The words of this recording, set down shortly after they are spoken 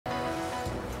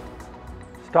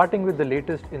Starting with the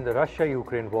latest in the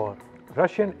Russia-Ukraine war,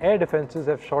 Russian air defenses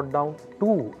have shot down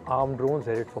 2 armed drones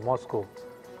headed for Moscow.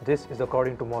 This is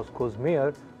according to Moscow's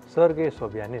mayor, Sergei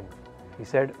Sobyanin. He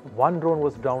said one drone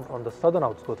was downed on the southern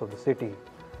outskirts of the city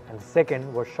and the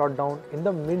second was shot down in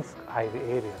the Minsk highway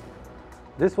area.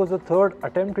 This was the third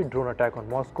attempted drone attack on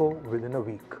Moscow within a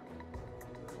week.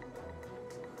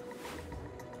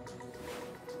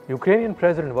 Ukrainian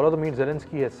President Volodymyr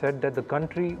Zelensky has said that the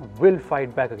country will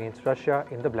fight back against Russia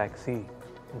in the Black Sea.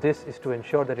 This is to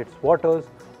ensure that its waters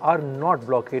are not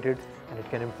blockaded and it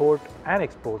can import and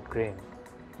export grain.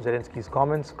 Zelensky's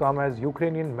comments come as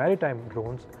Ukrainian maritime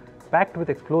drones packed with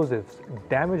explosives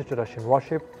damaged a Russian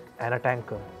warship and a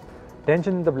tanker.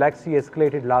 Tension in the Black Sea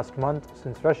escalated last month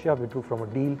since Russia withdrew from a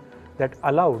deal that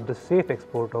allowed the safe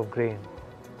export of grain.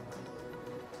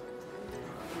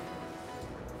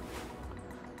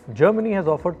 Germany has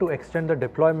offered to extend the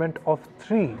deployment of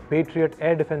 3 Patriot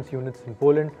air defense units in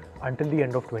Poland until the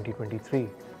end of 2023.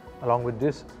 Along with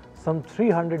this, some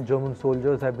 300 German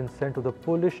soldiers have been sent to the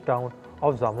Polish town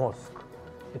of Zamość.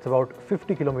 It's about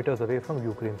 50 kilometers away from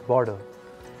Ukraine's border.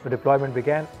 The deployment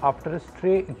began after a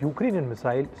stray Ukrainian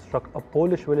missile struck a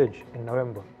Polish village in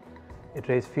November. It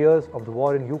raised fears of the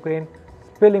war in Ukraine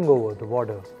spilling over the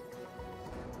border.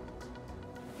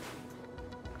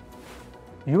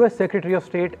 US Secretary of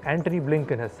State Antony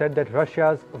Blinken has said that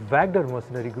Russia's Wagner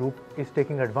mercenary group is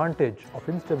taking advantage of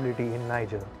instability in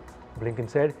Niger. Blinken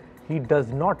said he does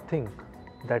not think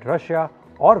that Russia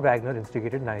or Wagner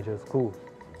instigated Niger's coup.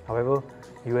 However,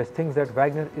 US thinks that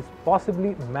Wagner is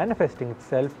possibly manifesting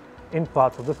itself in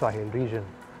parts of the Sahel region.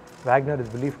 Wagner is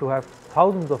believed to have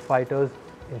thousands of fighters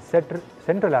in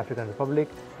Central African Republic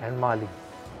and Mali.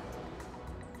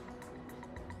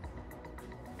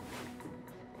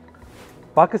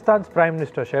 Pakistan's Prime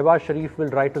Minister Shehbaz Sharif will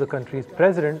write to the country's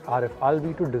President Arif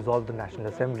Alvi to dissolve the National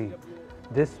Assembly.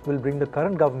 This will bring the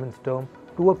current government's term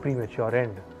to a premature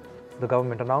end. The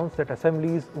government announced that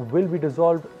assemblies will be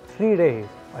dissolved 3 days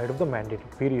ahead of the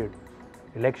mandated period.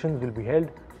 Elections will be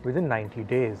held within 90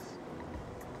 days.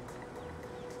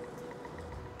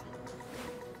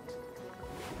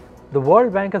 The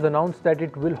World Bank has announced that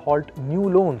it will halt new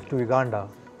loans to Uganda.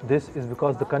 This is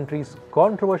because the country's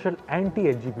controversial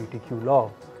anti-LGBTQ law.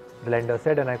 The lender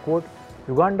said, and I quote,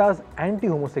 "Uganda's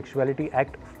Anti-Homosexuality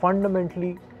Act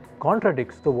fundamentally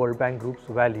contradicts the World Bank Group's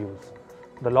values.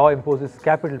 The law imposes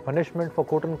capital punishment for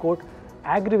quote-unquote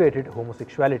aggravated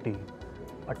homosexuality.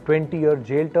 A 20-year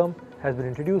jail term has been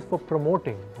introduced for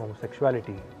promoting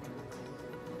homosexuality."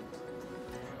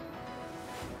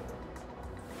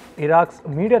 Iraq's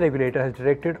media regulator has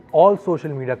directed all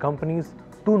social media companies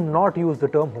to not use the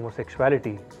term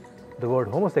homosexuality. The word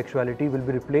homosexuality will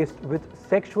be replaced with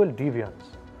sexual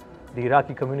deviance. The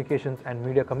Iraqi Communications and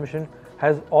Media Commission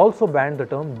has also banned the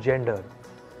term gender.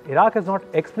 Iraq has not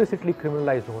explicitly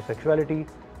criminalized homosexuality.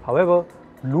 However,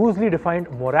 loosely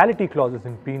defined morality clauses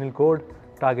in penal code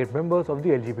target members of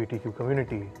the LGBTQ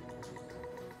community.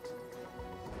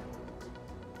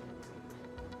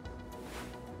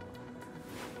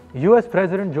 US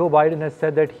President Joe Biden has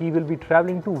said that he will be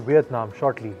traveling to Vietnam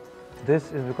shortly. This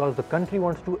is because the country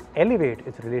wants to elevate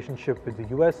its relationship with the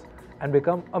US and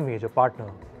become a major partner.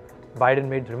 Biden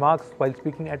made remarks while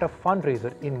speaking at a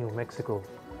fundraiser in New Mexico.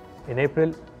 In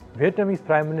April, Vietnamese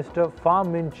Prime Minister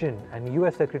Pham Minh Chinh and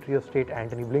US Secretary of State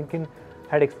Antony Blinken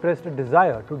had expressed a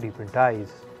desire to deepen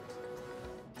ties.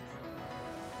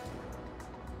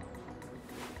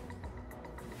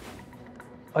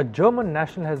 A German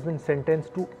national has been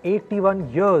sentenced to 81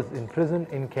 years in prison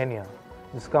in Kenya.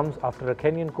 This comes after a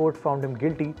Kenyan court found him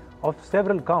guilty of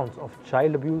several counts of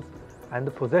child abuse and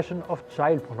the possession of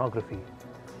child pornography.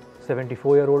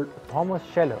 74-year-old Thomas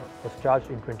Scheller was charged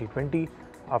in 2020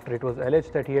 after it was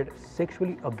alleged that he had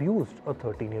sexually abused a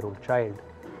 13-year-old child.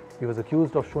 He was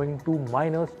accused of showing 2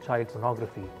 minors child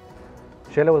pornography.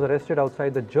 Scheller was arrested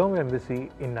outside the German embassy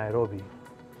in Nairobi.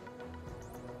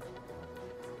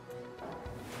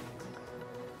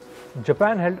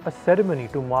 Japan held a ceremony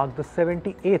to mark the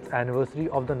 78th anniversary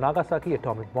of the Nagasaki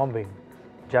atomic bombing.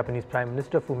 Japanese Prime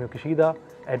Minister Fumio Kishida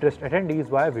addressed attendees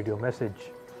via video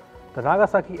message. The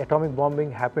Nagasaki atomic bombing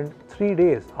happened 3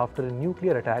 days after a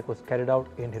nuclear attack was carried out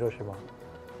in Hiroshima.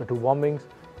 The 2 bombings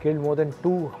killed more than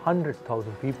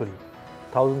 200,000 people.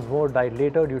 Thousands more died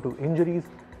later due to injuries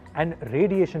and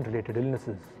radiation-related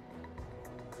illnesses.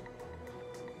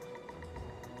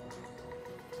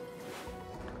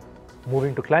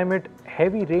 Moving to climate,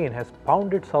 heavy rain has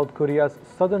pounded South Korea's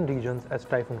southern regions as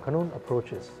Typhoon Khanun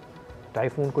approaches.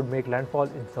 Typhoon could make landfall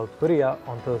in South Korea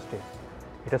on Thursday.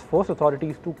 It has forced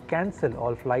authorities to cancel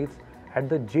all flights at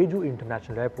the Jeju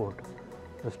International Airport.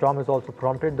 The storm has also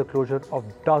prompted the closure of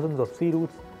dozens of sea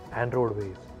routes and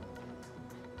roadways.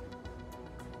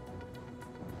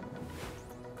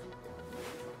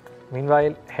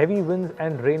 Meanwhile, heavy winds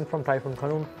and rain from Typhoon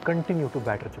Khanun continue to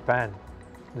batter Japan.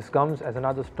 This comes as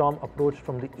another storm approached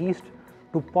from the east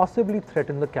to possibly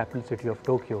threaten the capital city of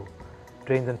Tokyo.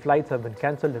 Trains and flights have been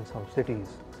cancelled in some cities.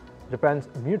 Japan's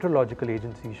meteorological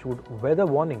agency issued weather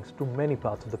warnings to many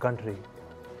parts of the country.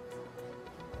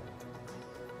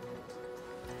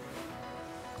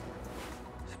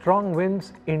 Strong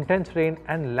winds, intense rain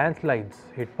and landslides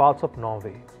hit parts of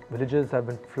Norway. Villages have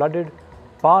been flooded,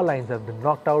 power lines have been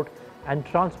knocked out and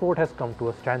transport has come to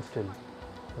a standstill.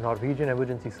 The Norwegian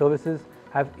emergency services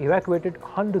have evacuated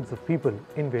hundreds of people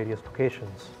in various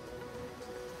locations.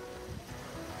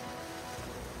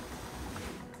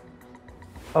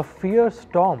 A fierce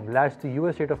storm lashed the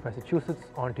US state of Massachusetts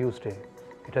on Tuesday.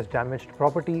 It has damaged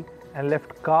property and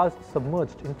left cars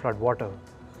submerged in floodwater.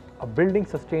 A building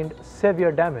sustained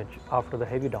severe damage after the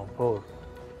heavy downpour.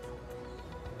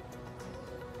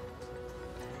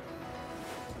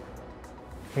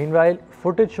 Meanwhile,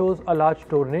 footage shows a large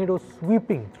tornado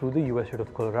sweeping through the US state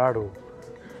of Colorado.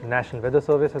 The National Weather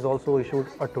Service has also issued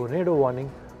a tornado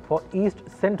warning for East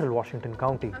Central Washington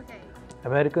County.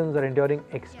 Americans are enduring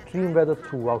extreme weather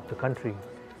throughout the country.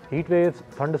 Heat waves,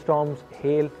 thunderstorms,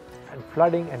 hail, and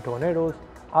flooding and tornadoes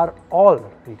are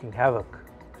all wreaking havoc.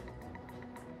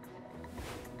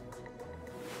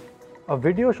 A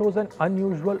video shows an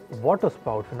unusual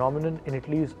waterspout phenomenon in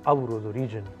Italy's Abruzzo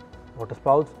region.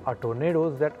 Waterspouts are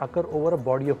tornadoes that occur over a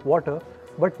body of water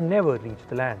but never reach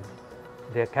the land.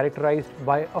 They are characterized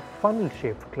by a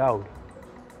funnel-shaped cloud.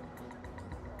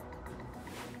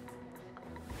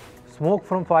 Smoke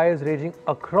from fires raging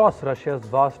across Russia's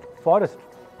vast forest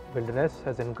wilderness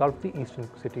has engulfed the eastern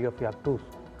city of Yakutsk.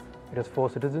 It has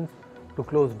forced citizens to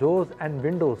close doors and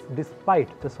windows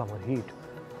despite the summer heat.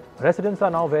 Residents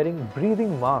are now wearing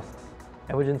breathing masks.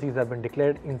 Emergencies have been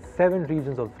declared in 7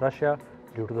 regions of Russia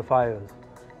due to the fires.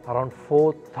 Around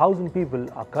 4,000 people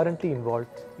are currently involved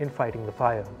in fighting the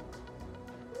fire.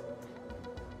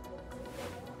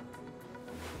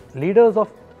 Leaders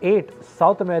of 8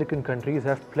 South American countries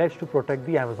have pledged to protect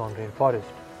the Amazon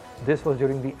rainforest. This was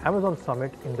during the Amazon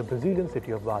summit in the Brazilian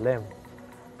city of Belém.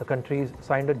 The countries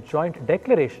signed a joint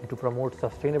declaration to promote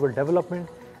sustainable development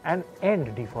and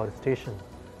end deforestation.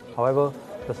 However,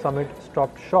 the summit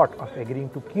stopped short of agreeing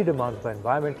to key demands by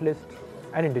environmentalists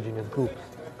and indigenous groups.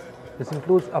 This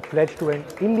includes a pledge to end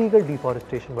illegal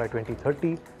deforestation by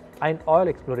 2030 and oil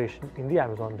exploration in the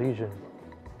Amazon region.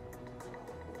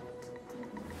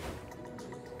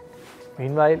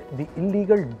 Meanwhile, the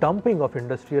illegal dumping of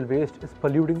industrial waste is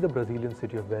polluting the Brazilian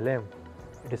city of Belém.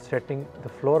 It is threatening the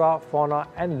flora, fauna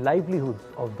and livelihoods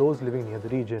of those living near the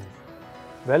region.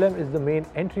 Belém is the main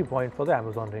entry point for the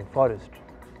Amazon rainforest.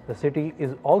 The city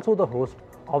is also the host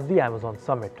of the Amazon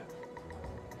Summit.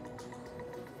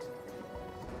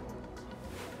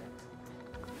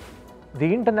 The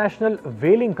International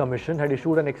Whaling Commission had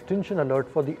issued an extinction alert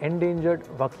for the endangered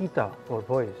vaquita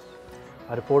porpoise.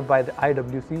 A report by the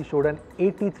IWC showed an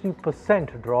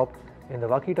 83% drop in the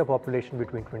vaquita population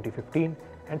between 2015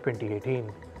 and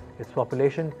 2018. Its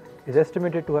population is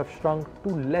estimated to have shrunk to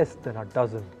less than a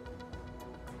dozen.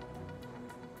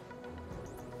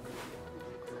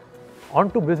 On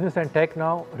to business and tech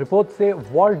now. Reports say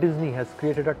Walt Disney has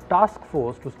created a task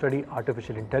force to study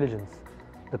artificial intelligence.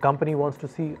 The company wants to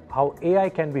see how AI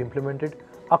can be implemented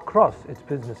across its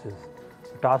businesses.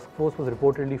 The task force was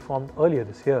reportedly formed earlier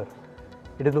this year.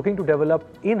 It is looking to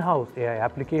develop in-house AI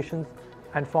applications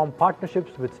and form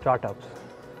partnerships with startups.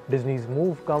 Disney's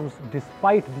move comes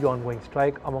despite the ongoing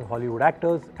strike among Hollywood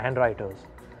actors and writers.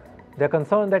 They are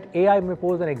concerned that AI may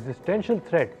pose an existential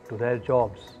threat to their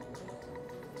jobs.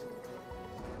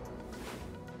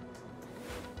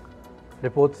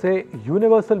 Reports say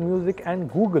Universal Music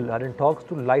and Google are in talks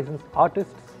to license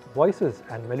artists' voices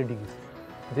and melodies.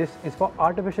 This is for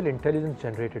artificial intelligence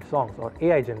generated songs or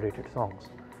AI generated songs.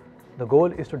 The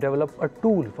goal is to develop a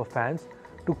tool for fans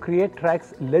to create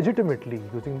tracks legitimately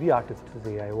using the artist's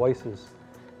AI voices.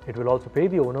 It will also pay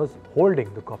the owners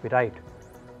holding the copyright.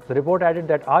 The report added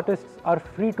that artists are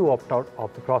free to opt out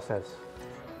of the process.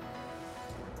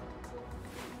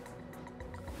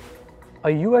 A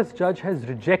US judge has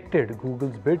rejected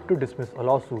Google's bid to dismiss a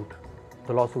lawsuit.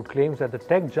 The lawsuit claims that the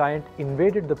tech giant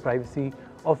invaded the privacy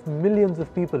of millions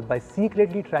of people by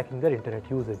secretly tracking their internet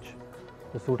usage.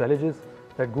 The suit alleges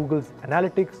that Google's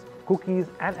analytics, cookies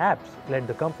and apps let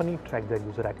the company track their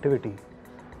user activity.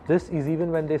 This is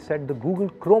even when they set the Google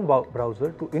Chrome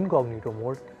browser to incognito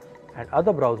mode and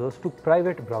other browsers to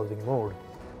private browsing mode.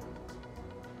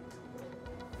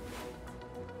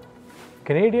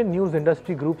 Canadian news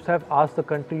industry groups have asked the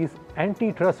country's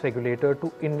antitrust regulator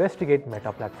to investigate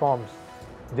Meta platforms.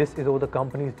 This is over the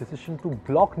company's decision to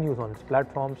block news on its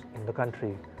platforms in the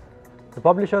country. The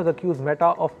publishers accuse Meta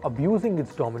of abusing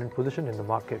its dominant position in the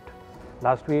market.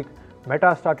 Last week,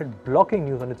 Meta started blocking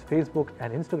news on its Facebook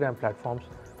and Instagram platforms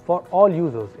for all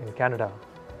users in Canada.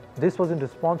 This was in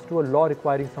response to a law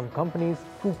requiring some companies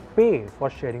to pay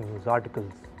for sharing news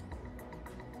articles.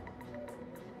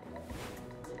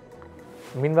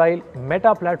 Meanwhile,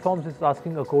 Meta Platforms is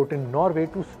asking a court in Norway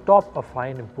to stop a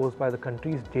fine imposed by the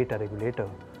country's data regulator.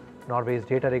 Norway's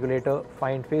data regulator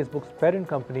fined Facebook's parent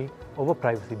company over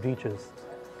privacy breaches.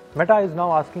 Meta is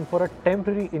now asking for a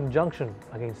temporary injunction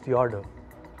against the order.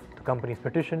 The company's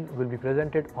petition will be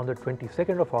presented on the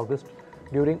 22nd of August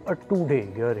during a two-day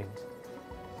hearing.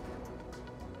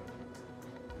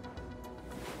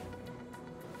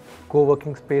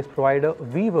 Co-working space provider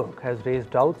WeWork has raised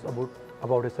doubts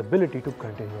about its ability to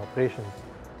continue operations.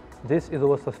 This is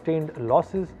over sustained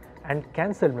losses and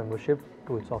cancelled membership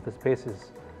to its office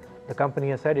spaces. The company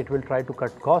has said it will try to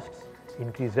cut costs,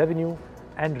 increase revenue,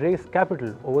 and raise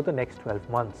capital over the next 12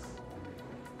 months.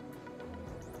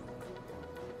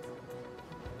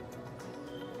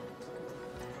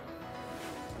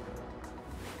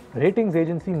 Ratings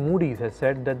agency Moody's has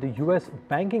said that the US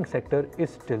banking sector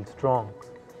is still strong.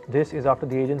 This is after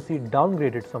the agency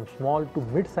downgraded some small to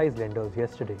mid-sized lenders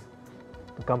yesterday.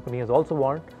 The company has also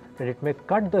warned that it may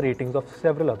cut the ratings of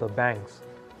several other banks.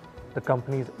 The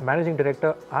company's managing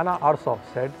director Anna Arsov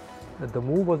said that the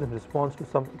move was in response to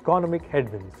some economic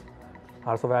headwinds.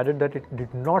 Arsov added that it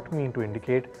did not mean to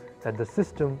indicate that the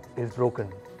system is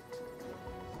broken.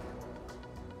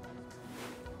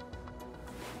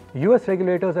 US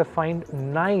regulators have fined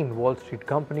 9 Wall Street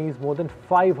companies more than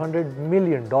 $500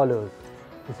 million.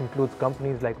 This includes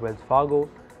companies like Wells Fargo,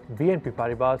 BNP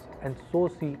Paribas, and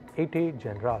Societe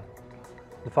Generale.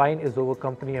 The fine is over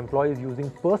company employees using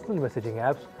personal messaging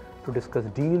apps to discuss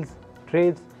deals,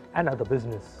 trades, and other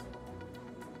business.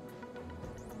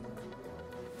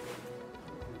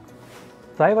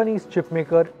 Taiwanese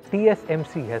chipmaker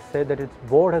TSMC has said that its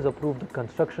board has approved the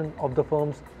construction of the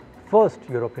firm's first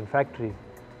European factory.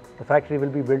 The factory will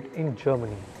be built in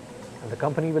Germany, and the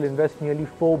company will invest nearly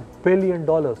 $4 billion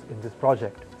in this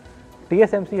project.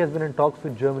 TSMC has been in talks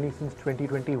with Germany since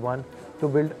 2021 to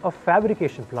build a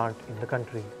fabrication plant in the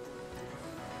country.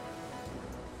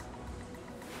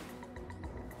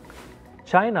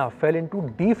 China fell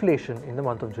into deflation in the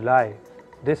month of July.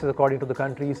 This is according to the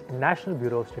country's National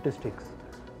Bureau of Statistics.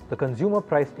 The Consumer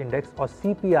Price Index, or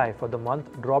CPI, for the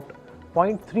month dropped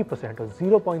 0.3% or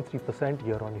 0.3%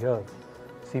 year on year.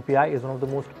 CPI is one of the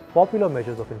most popular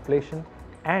measures of inflation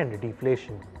and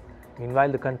deflation.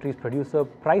 Meanwhile, the country's Producer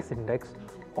Price Index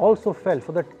also fell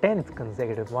for the 10th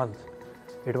consecutive month.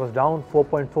 It was down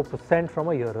 4.4% from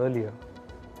a year earlier.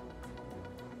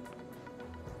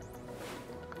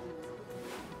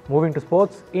 Moving to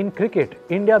sports, in cricket,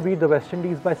 India beat the West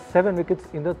Indies by 7 wickets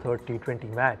in the third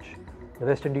T20 match. The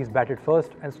West Indies batted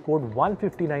first and scored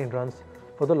 159 runs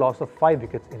for the loss of 5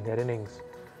 wickets in their innings.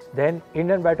 Then,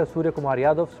 Indian batter Surya Kumar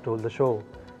Yadav stole the show.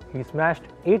 He smashed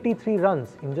 83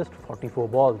 runs in just 44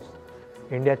 balls.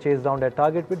 India chased down their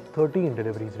target with 13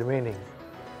 deliveries remaining.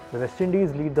 The West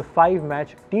Indies lead the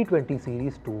 5-match T20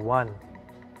 series 2-1.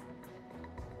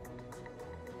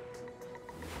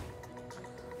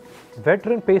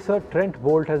 Veteran pacer Trent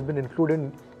Boult has been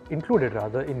included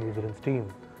in New Zealand's team.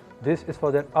 This is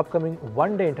for their upcoming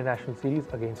one-day international series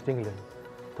against England.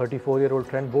 34-year-old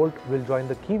Trent Boult will join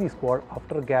the Kiwi squad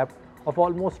after a gap of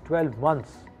almost 12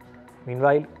 months.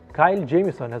 Meanwhile, Kyle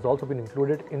Jamieson has also been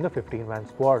included in the 15-man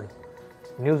squad.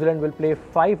 New Zealand will play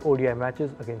 5 ODI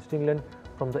matches against England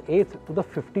from the 8th to the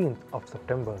 15th of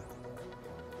September.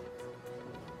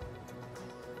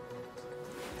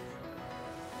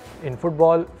 In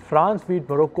football, France beat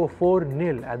Morocco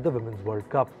 4-0 at the Women's World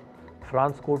Cup.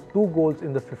 France scored 2 goals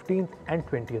in the 15th and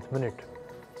 20th minute.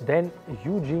 Then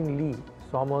Eugene Lee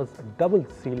Sommer's double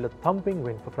sealed a thumping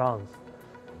win for France.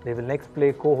 They will next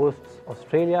play co-hosts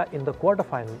Australia in the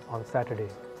quarter-final on Saturday.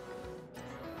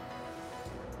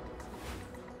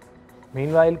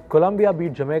 Meanwhile, Colombia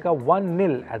beat Jamaica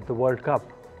 1-0 at the World Cup.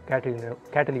 Catalina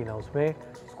Ousmane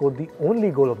scored the only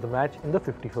goal of the match in the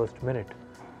 51st minute.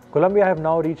 Colombia have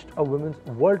now reached a Women's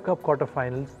World Cup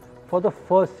quarter-finals for the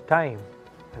first time,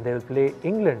 and they will play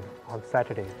England on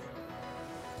Saturday.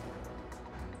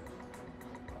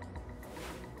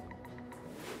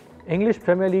 English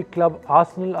Premier League club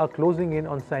Arsenal are closing in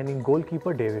on signing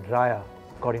goalkeeper David Raya.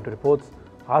 According to reports,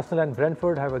 Arsenal and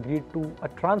Brentford have agreed to a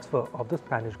transfer of the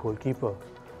Spanish goalkeeper.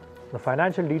 The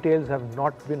financial details have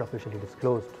not been officially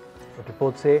disclosed, but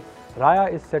reports say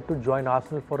Raya is set to join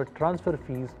Arsenal for a transfer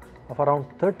fees of around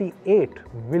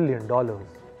 $38 million.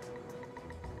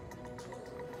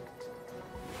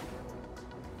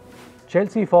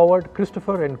 Chelsea forward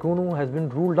Christopher Nkunku has been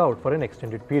ruled out for an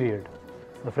extended period.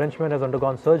 The Frenchman has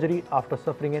undergone surgery after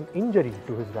suffering an injury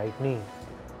to his right knee.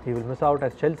 He will miss out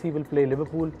as Chelsea will play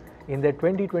Liverpool in their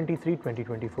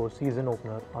 2023-2024 season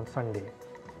opener on Sunday.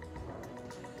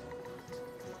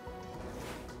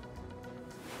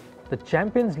 The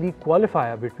Champions League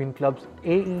qualifier between clubs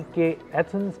AEK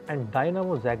Athens and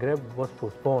Dynamo Zagreb was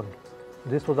postponed.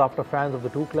 This was after fans of the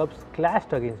two clubs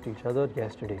clashed against each other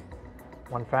yesterday.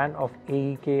 One fan of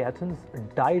AEK Athens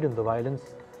died in the violence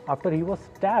after he was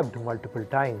stabbed multiple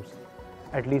times.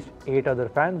 At least 8 other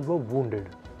fans were wounded.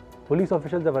 Police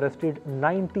officials have arrested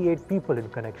 98 people in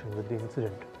connection with the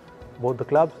incident. Both the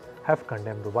clubs have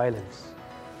condemned the violence.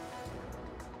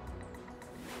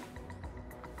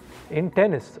 In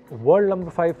tennis, world number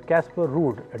 5 Casper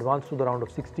Ruud advanced to the round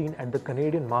of 16 at the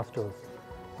Canadian Masters.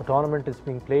 The tournament is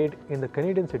being played in the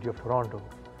Canadian city of Toronto.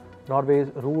 Norway's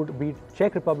Ruud beat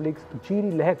Czech Republic's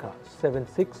Jiri Lehecka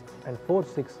 7-6 and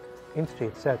 4-6 in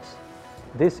straight sets.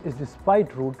 This is despite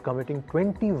Ruud committing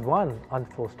 21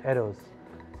 unforced errors.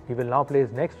 He will now play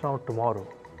his next round tomorrow.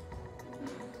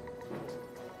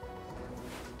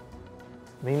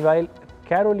 Meanwhile,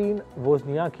 Caroline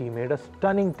Wozniacki made a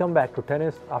stunning comeback to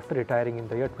tennis after retiring in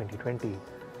the year 2020.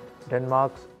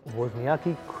 Denmark's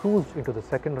Wozniacki cruised into the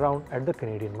second round at the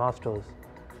Canadian Masters.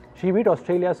 She beat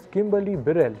Australia's Kimberly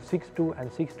Birrell 6-2 and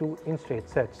 6-2 in straight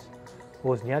sets.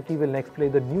 Wozniacki will next play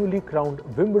the newly crowned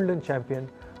Wimbledon champion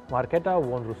Marketa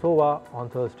Vondrousova on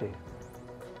Thursday.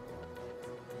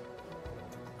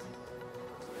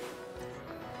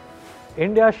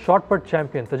 India's shot put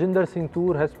champion Tajinder Singh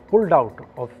Toor has pulled out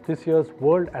of this year's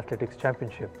World Athletics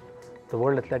Championship. The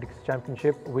World Athletics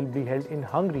Championship will be held in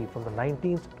Hungary from the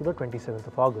 19th to the 27th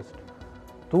of August.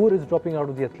 Toor is dropping out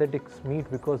of the athletics meet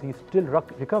because he is still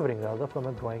recovering from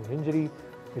a groin injury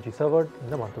which he suffered in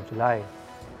the month of July.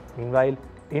 Meanwhile,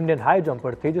 Indian high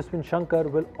jumper Tejaswin Shankar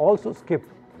will also skip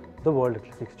the World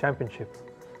Athletics Championship.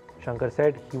 Shankar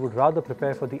said he would rather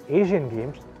prepare for the Asian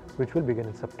Games, which will begin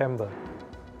in September.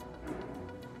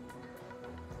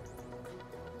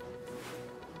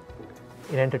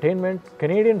 In entertainment,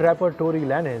 Canadian rapper Tory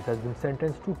Lanez has been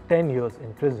sentenced to 10 years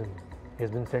in prison. He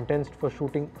has been sentenced for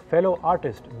shooting fellow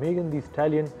artist Megan Thee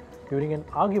Stallion during an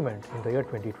argument in the year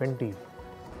 2020.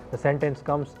 The sentence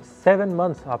comes 7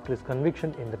 months after his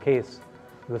conviction in the case.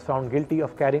 He was found guilty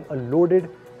of carrying a loaded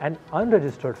and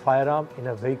unregistered firearm in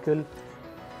a vehicle,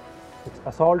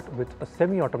 assault with a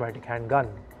semi-automatic handgun,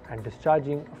 and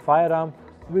discharging a firearm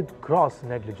with gross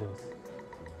negligence.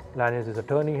 Lanez's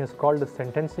attorney has called the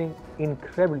sentencing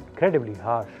incredibly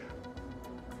harsh.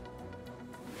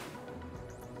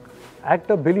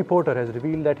 Actor Billy Porter has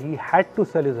revealed that he had to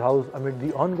sell his house amid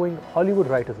the ongoing Hollywood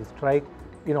writers' strike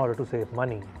in order to save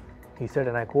money. He said,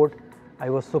 and I quote, "I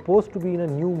was supposed to be in a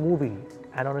new movie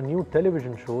and on a new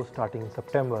television show starting in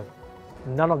September.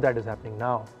 None of that is happening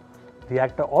now." The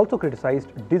actor also criticized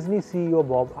Disney CEO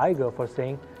Bob Iger for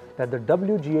saying that the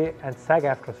WGA and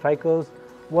SAG-AFTRA strikers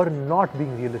were not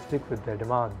being realistic with their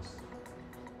demands.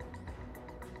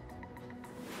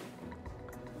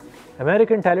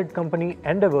 American talent company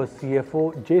Endeavor's CFO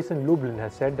Jason Lublin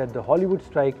has said that the Hollywood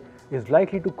strike is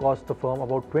likely to cost the firm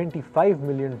about $25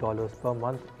 million per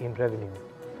month in revenue.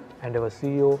 Endeavor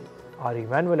CEO Ari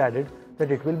Emanuel added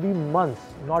that it will be months,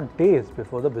 not days,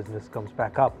 before the business comes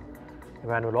back up.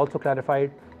 Emanuel also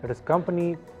clarified that his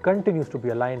company continues to be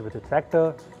aligned with its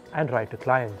actor and writer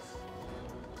clients.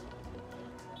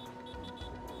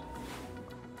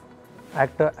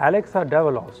 Actor Alexa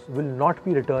Davalos will not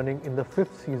be returning in the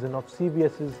 5th season of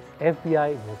CBS's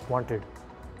FBI Most Wanted.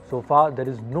 So far, there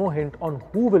is no hint on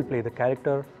who will play the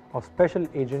character of Special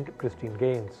Agent Christine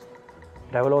Gaines.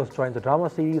 Davalos joined the drama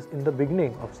series in the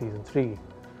beginning of Season 3.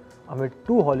 Amid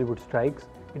 2 Hollywood strikes,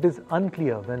 it is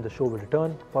unclear when the show will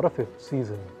return for a 5th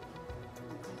season.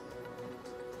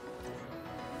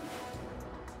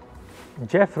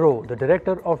 Jeff Rowe, the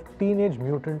director of Teenage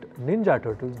Mutant Ninja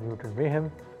Turtles Mutant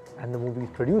Mayhem, and the movie's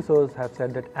producers have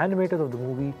said that animators of the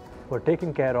movie were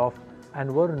taken care of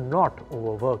and were not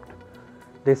overworked.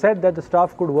 They said that the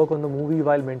staff could work on the movie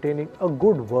while maintaining a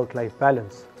good work-life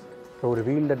balance. Rowe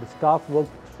revealed that the staff worked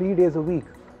 3 days a week,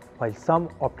 while some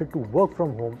opted to work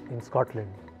from home in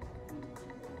Scotland.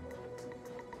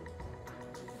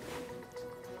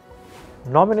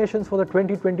 Nominations for the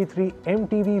 2023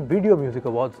 MTV Video Music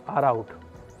Awards are out.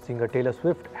 Singer Taylor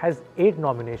Swift has 8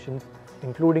 nominations,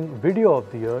 including Video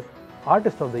of the Year,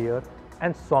 Artist of the Year,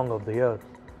 and Song of the Year.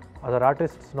 Other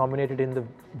artists nominated in the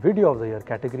Video of the Year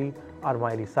category are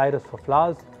Miley Cyrus for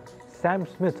Flowers, Sam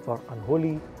Smith for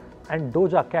Unholy, and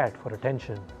Doja Cat for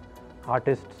Attention.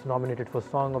 Artists nominated for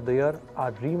Song of the Year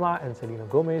are Rima and Selena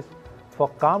Gomez for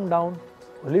Calm Down,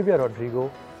 Olivia Rodrigo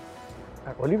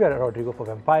for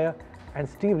Vampire, and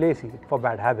Steve Lacy for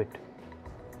Bad Habit.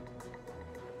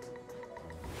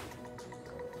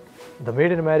 The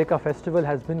Made in America festival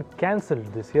has been cancelled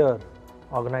this year.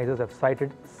 Organizers have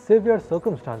cited severe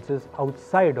circumstances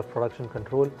outside of production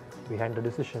control behind the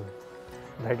decision.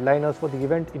 The headliners for the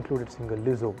event included singer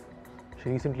Lizzo. She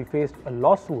recently faced a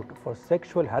lawsuit for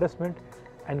sexual harassment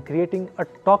and creating a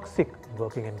toxic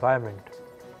working environment.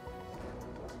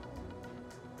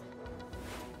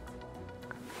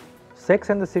 Sex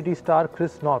and the City star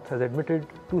Chris North has admitted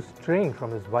to straying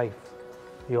from his wife.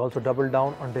 He also doubled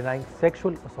down on denying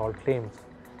sexual assault claims.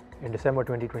 In December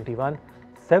 2021,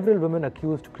 several women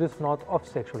accused Chris North of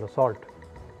sexual assault.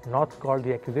 North called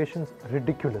the accusations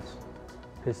ridiculous.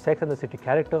 His Sex and the City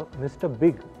character, Mr.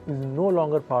 Big, is no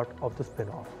longer part of the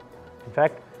spin-off. In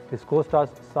fact, his co-stars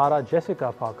Sarah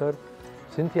Jessica Parker,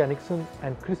 Cynthia Nixon,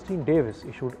 and Christine Davis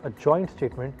issued a joint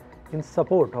statement in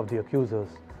support of the accusers,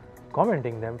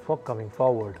 commending them for coming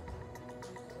forward.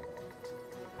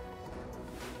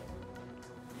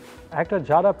 Actor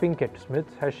Jada Pinkett Smith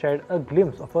has shared a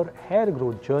glimpse of her hair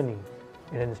growth journey.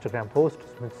 In an Instagram post,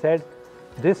 Smith said,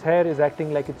 "This hair is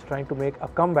acting like it's trying to make a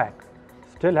comeback.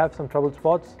 Still have some trouble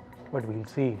spots, but we'll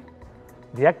see."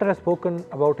 The actor has spoken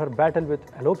about her battle with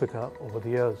alopecia over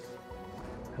the years.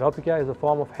 Alopecia is a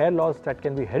form of hair loss that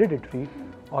can be hereditary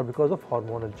or because of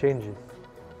hormonal changes.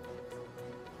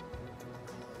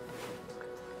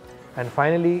 And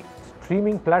finally,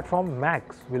 streaming platform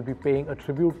Max will be paying a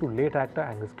tribute to late actor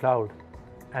Angus Cloud.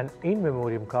 An in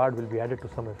memoriam card will be added to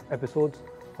some episodes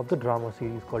of the drama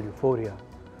series called Euphoria.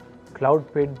 Cloud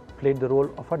played the role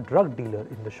of a drug dealer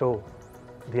in the show.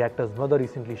 The actor's mother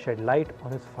recently shed light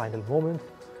on his final moments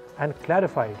and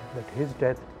clarified that his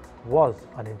death was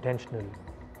unintentional.